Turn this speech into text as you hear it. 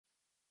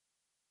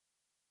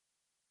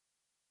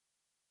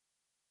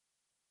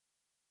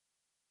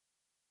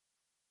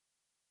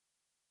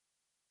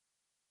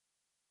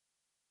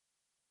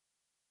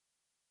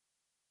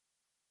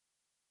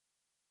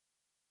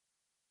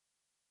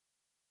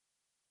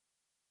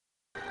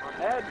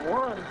had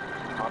one.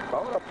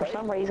 For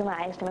some reason,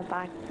 I asked him if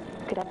I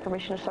could have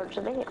permission to search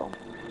the vehicle.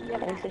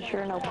 And he said,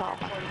 sure, no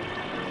problem.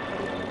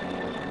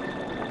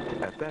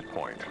 At that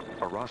point,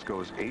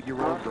 Orozco's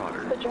 8-year-old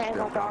daughter Put your hands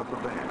stepped on out of the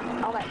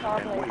van all that car.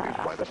 and waited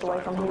by I the stepped away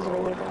side from of the his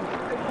road. vehicle,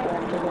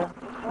 went to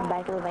the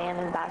back of the van,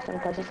 and advised him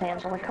to place his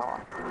hands on the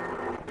car.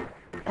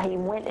 He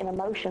went in a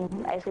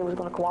motion as he was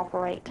going to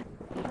cooperate.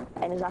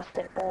 And as I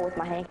stepped forward with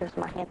my handcuffs,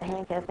 my hand to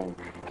handcuff him,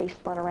 he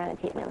spun around and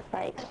hit me in the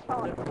face.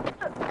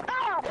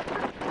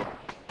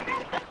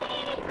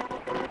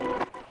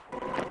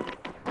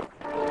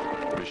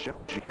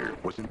 Michelle Jeter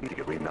was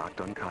immediately knocked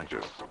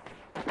unconscious.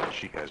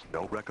 She has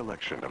no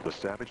recollection of the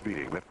savage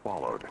beating that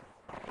followed,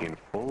 in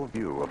full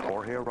view of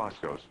Jorge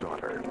Orozco's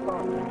daughter.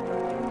 Go,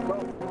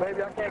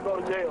 baby, I can't go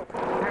to jail.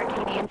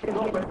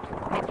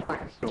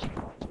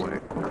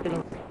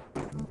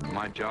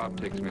 My job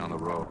takes me on the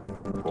road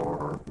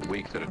for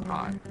weeks at a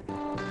time.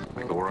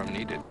 I go where I'm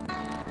needed.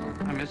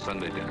 I miss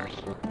Sunday dinners.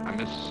 I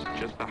miss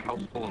just a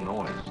house full of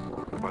noise.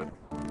 But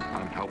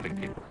I'm helping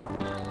people.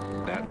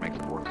 That makes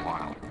it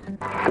worthwhile.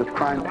 Does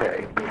crime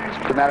pay?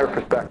 It's a matter of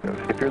perspective.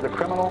 If you're the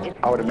criminal,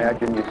 I would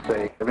imagine you'd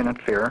say, living in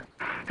fear.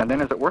 And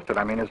then is it worth it?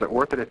 I mean, is it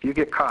worth it if you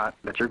get caught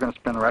that you're going to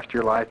spend the rest of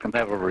your life and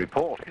never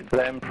report?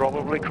 Then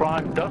probably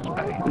crime does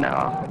pay.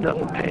 No, it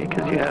doesn't pay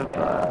because you have,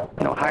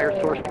 higher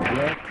source.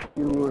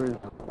 Rescuers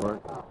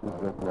work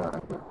with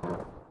not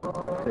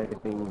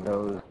saving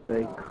those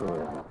they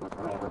could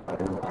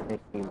and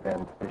taking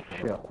them to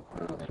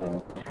shelters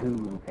in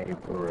 2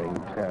 neighboring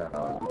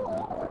towns.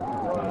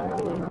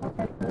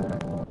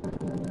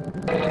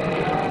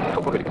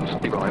 Football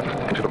hooligans derive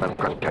considerable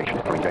gratification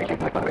from engaging in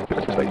that kind of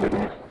activities. They do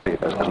see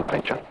it as an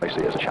adventure, they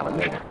see it as a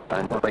challenge,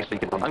 and they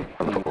seek it not only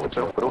from the football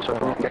itself, but also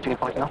from getting and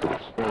fighting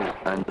afterwards.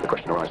 And the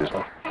question arises,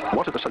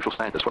 what are the social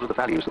standards, what are the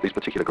values that these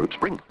particular groups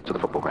bring to the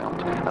football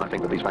ground? And I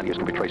think that these values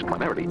can be traced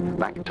primarily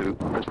back to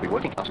principally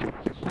working class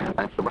communities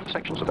and the rough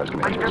sections of those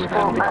communities. And this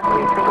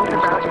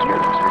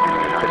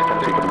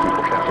tendency for them to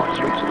push out like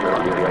streets at a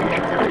very early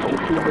age.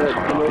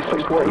 The most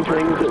important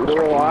things that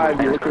we're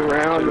alive, you look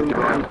around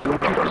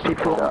and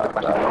people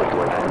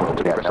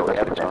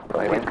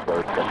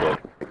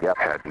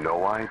Had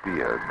no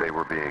idea they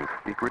were being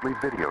secretly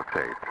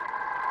videotaped.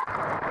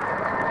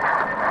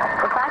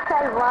 If I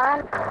say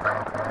run,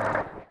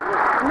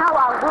 no,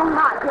 I will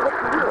not give it to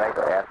you.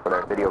 They asked for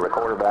their video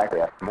recorder back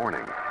there.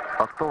 Morning,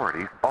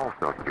 authorities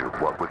also knew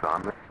what was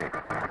on the tape.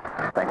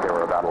 I think there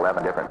were about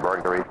 11 different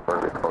burglaries for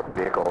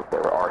vehicles.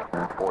 There were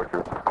arson,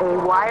 forgeries.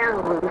 A wire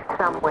loose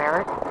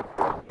somewhere.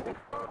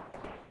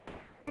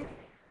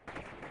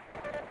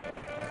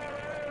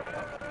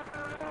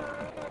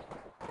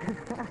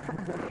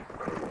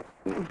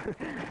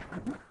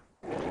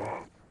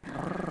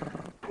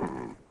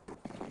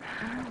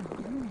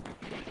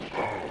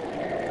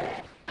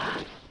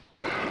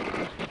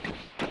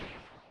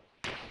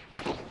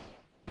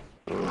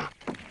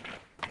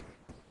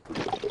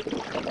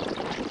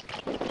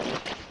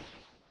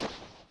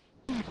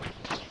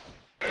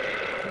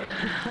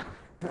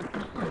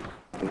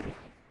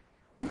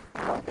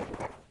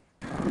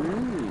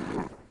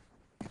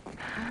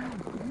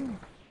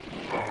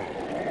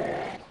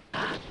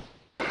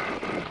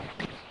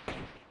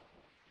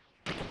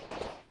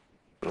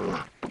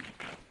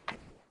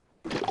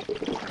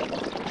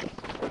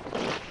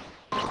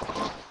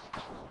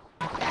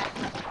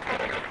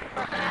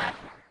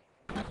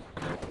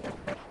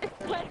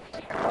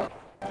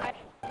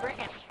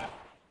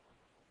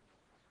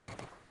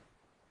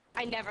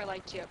 I never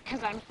liked you.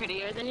 Because I'm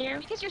prettier than you?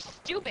 Because you're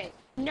stupid.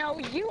 No,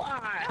 you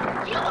are.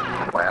 You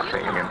are.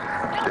 Laughing and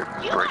just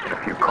breaking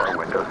a few car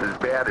windows, as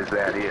bad as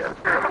that is.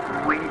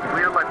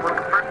 We're like one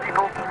of the first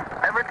people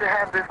ever to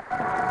have this.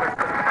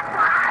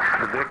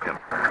 The victim.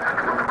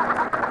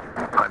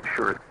 I'm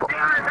sure it's... You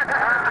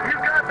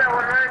got that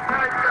one right.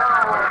 Nice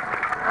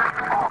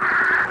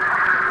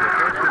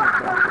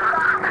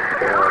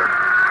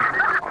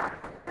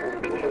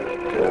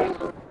Just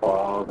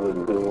father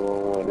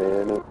doing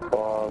any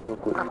father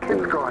could do.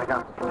 Kids growing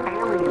up.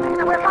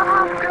 Alienated. We're from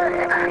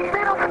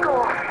middle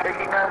school.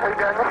 Picking up, we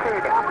done the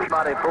shooting.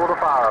 Somebody pulled a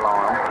fire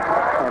alarm.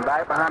 And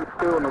back behind the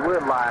school in the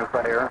wood lines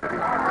there.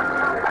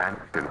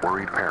 Panicked and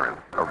worried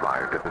parents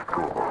arrived at the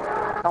school.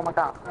 Oh my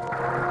God.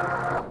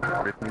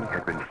 Brittany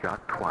had been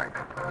shot twice.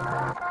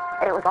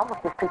 It was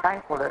almost just too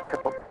painful to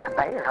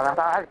bear. I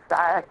thought,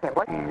 I can't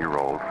wait.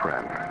 18-year-old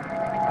friend.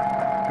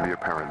 The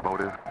apparent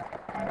motive?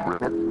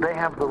 They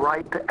have the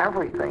right to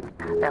everything.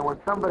 And when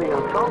somebody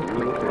insults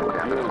me...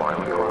 And a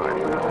violent crime,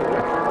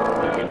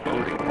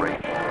 including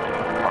rape.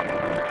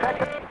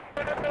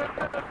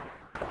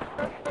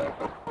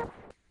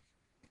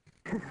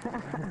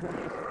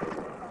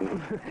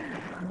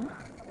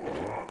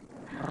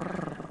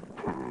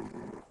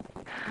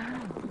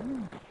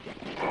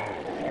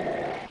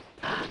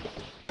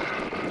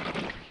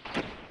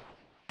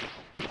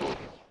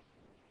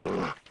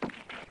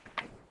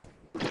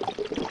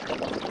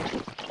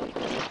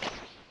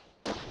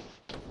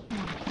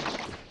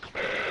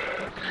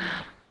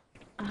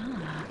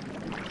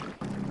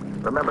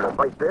 Remember to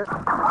fight this?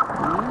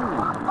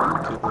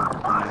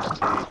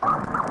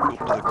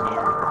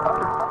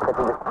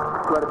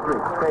 Go to 3.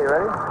 Okay, you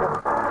ready?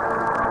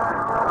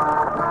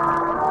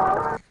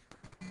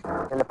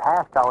 In the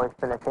past, always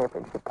been a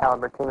championship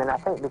caliber team, and I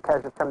think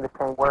because of some of the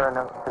things, we're in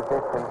a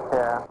position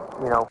to,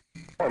 you know.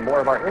 And more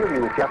of our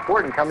interview with Jeff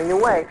Gordon coming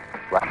your way.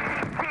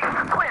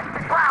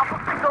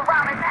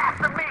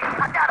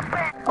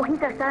 Oh,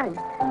 he's our son.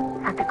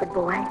 Such a good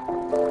boy.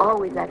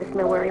 Always let us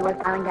know where he was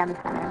going down the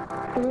center.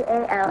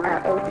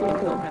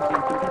 C-A-L-L-A-T-T.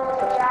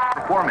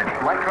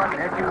 Performance, light truck,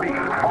 and SUV.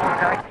 All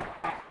time.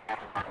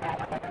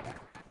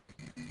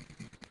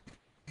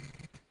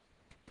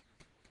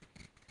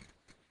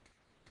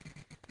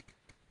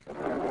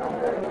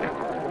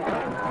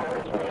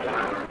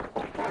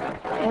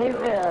 Hey,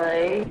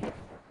 Billy.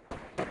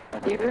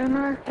 You been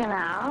working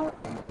out?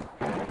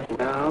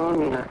 No,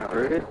 not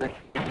really.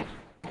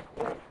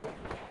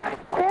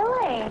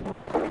 Billy.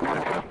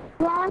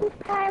 Long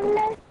time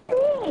no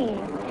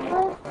see.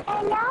 Let's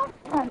hang out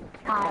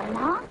sometime,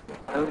 huh?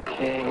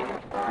 Okay.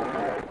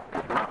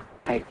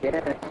 I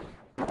guess.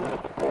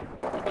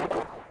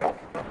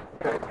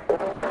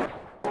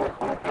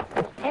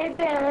 Hey,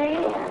 Billy.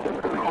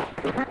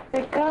 How's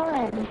it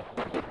going?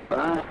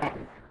 Bye.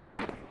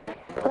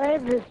 Play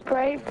the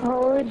Sprite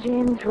Polo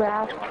Jeans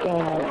Draft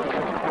game.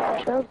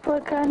 Just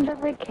look under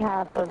the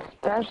cap of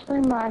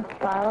specially marked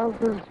bottles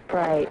of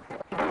Sprite.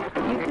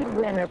 You could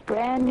win a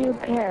brand new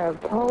pair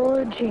of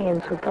polo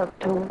jeans with up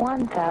to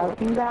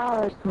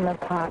 $1,000 in the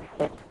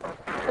pocket.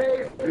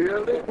 Hey,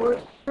 Billy,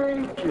 what's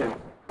thinking?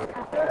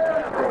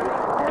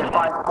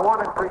 By more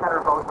than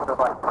 300 votes for the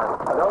vice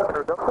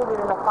president.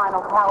 Included in the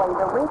final tally,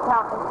 the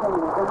recount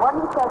continues. And what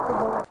he said to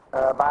me...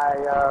 by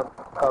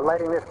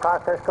letting this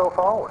process go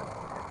forward.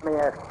 Let me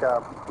ask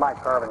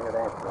Mike Carvin here to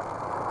answer that.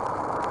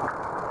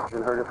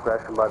 In her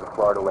discretion by the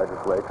Florida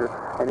legislature,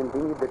 and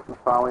indeed that she's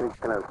probably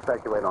going to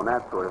speculate on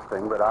that sort of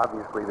thing, but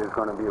obviously there's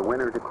going to be a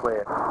winner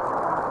declared.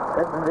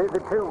 The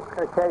two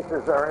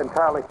cases are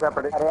entirely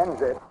separate. That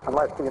ends it,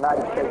 unless the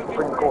United States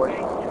Supreme Court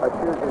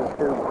chooses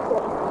to...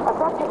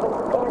 Effectively,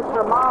 and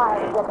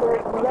surmise that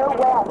there's no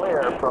way...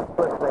 Clear from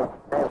listening to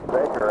Nancy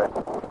Baker.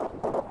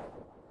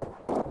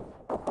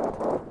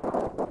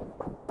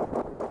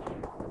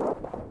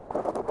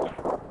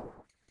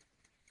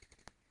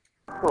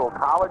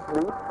 College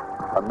meets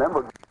a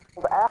member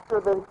after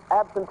the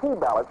absentee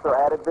ballots are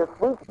added this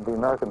week. The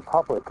American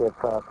public, if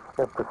for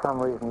some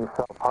reason you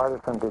felt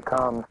partisan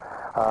becomes,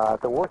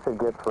 the worse it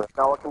gets for it.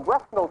 Now, a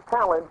congressional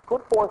challenge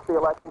could force the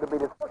election to be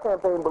decided. The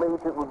campaign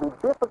believes it would be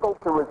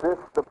difficult to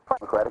resist the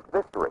Democratic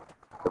victory.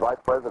 The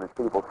vice president's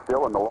people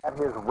still in the... At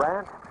his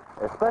rant,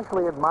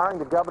 especially admiring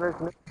the governor's...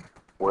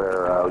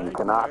 where you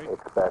cannot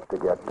expect to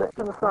get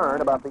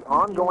concerned about the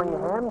ongoing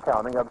hand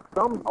counting of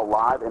some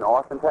alive in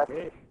Austin,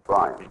 Texas.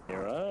 Brian.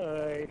 You're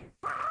right.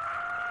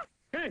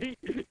 Hey,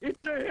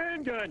 it's a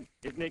handgun.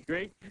 Isn't it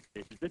great?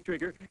 This is the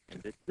trigger,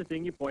 and this is the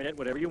thing you point at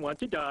whenever you want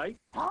to die.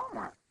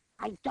 Homer,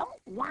 I don't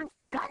want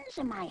guns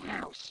in my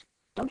house.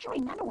 Don't you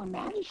remember when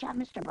Maggie shot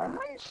Mr.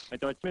 Burns? I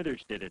thought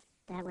Smithers did it.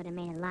 That would have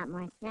made a lot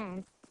more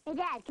sense. Hey,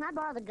 Dad, can I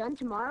borrow the gun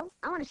tomorrow?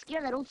 I want to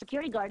scare that old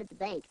security guard at the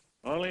bank.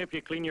 Only if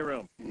you clean your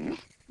room.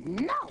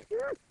 No,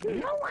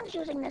 no one's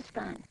using this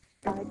gun.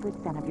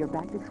 5% of your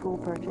back-to-school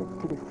purchase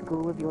to the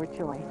school of your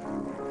choice.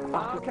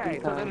 Okay,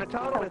 so then the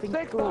total is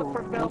 6 votes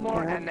for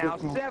Fillmore and now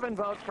 7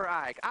 votes for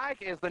Ike.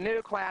 Ike is the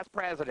new class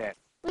president.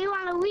 We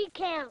want a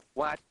recount.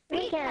 What?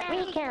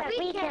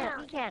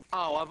 Recount.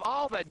 Oh, of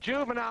all the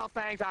juvenile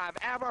things I've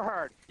ever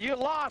heard. You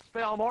lost,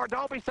 Fillmore.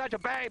 Don't be such a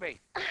baby.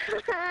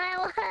 I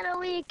want a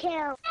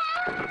recount.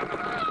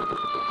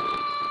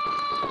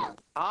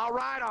 All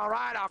right.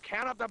 I'll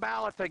count up the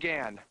ballots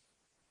again.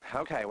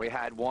 Okay, we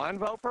had 1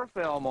 vote for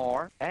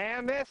Fillmore,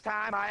 and this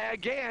time I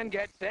again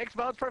get 6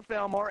 votes for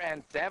Fillmore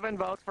and 7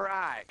 votes for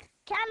Ike.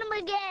 Count them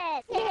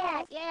again.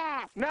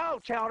 Yeah. No,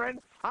 children.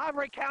 I've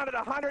recounted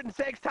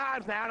 106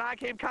 times now, and I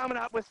keep coming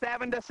up with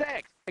 7 to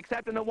 6,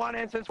 except in the one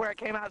instance where it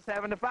came out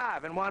 7 to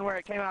 5, and one where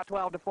it came out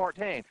 12 to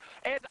 14.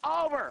 It's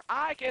over.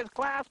 Ike is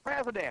class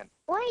president.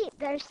 Wait,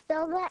 there's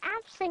still the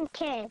absent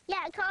kid.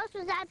 Yeah, Carlos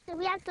was absent.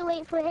 We have to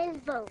wait for his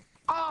vote.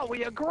 Oh, will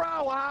you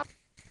grow up?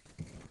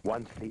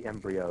 Once the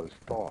embryos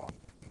thaw,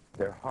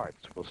 their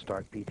hearts will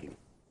start beating.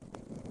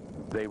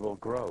 They will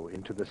grow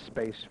into the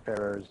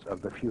spacefarers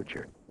of the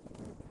future,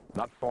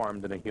 not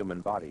formed in a human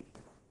body,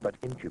 but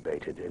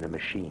incubated in a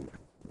machine.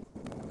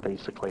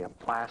 Basically a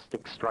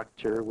plastic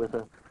structure with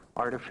an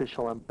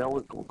artificial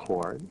umbilical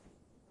cord,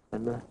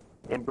 and the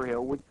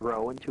embryo would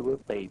grow into a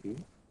baby.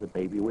 The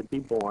baby would be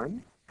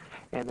born,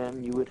 and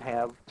then you would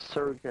have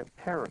surrogate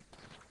parents,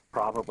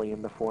 probably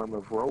in the form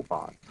of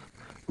robots,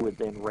 who would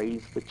then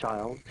raise the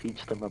child,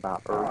 teach them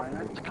about Earth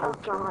and its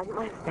culture,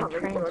 and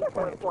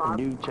transplant a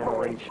new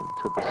generation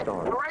to the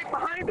stars. Right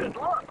behind us,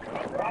 look!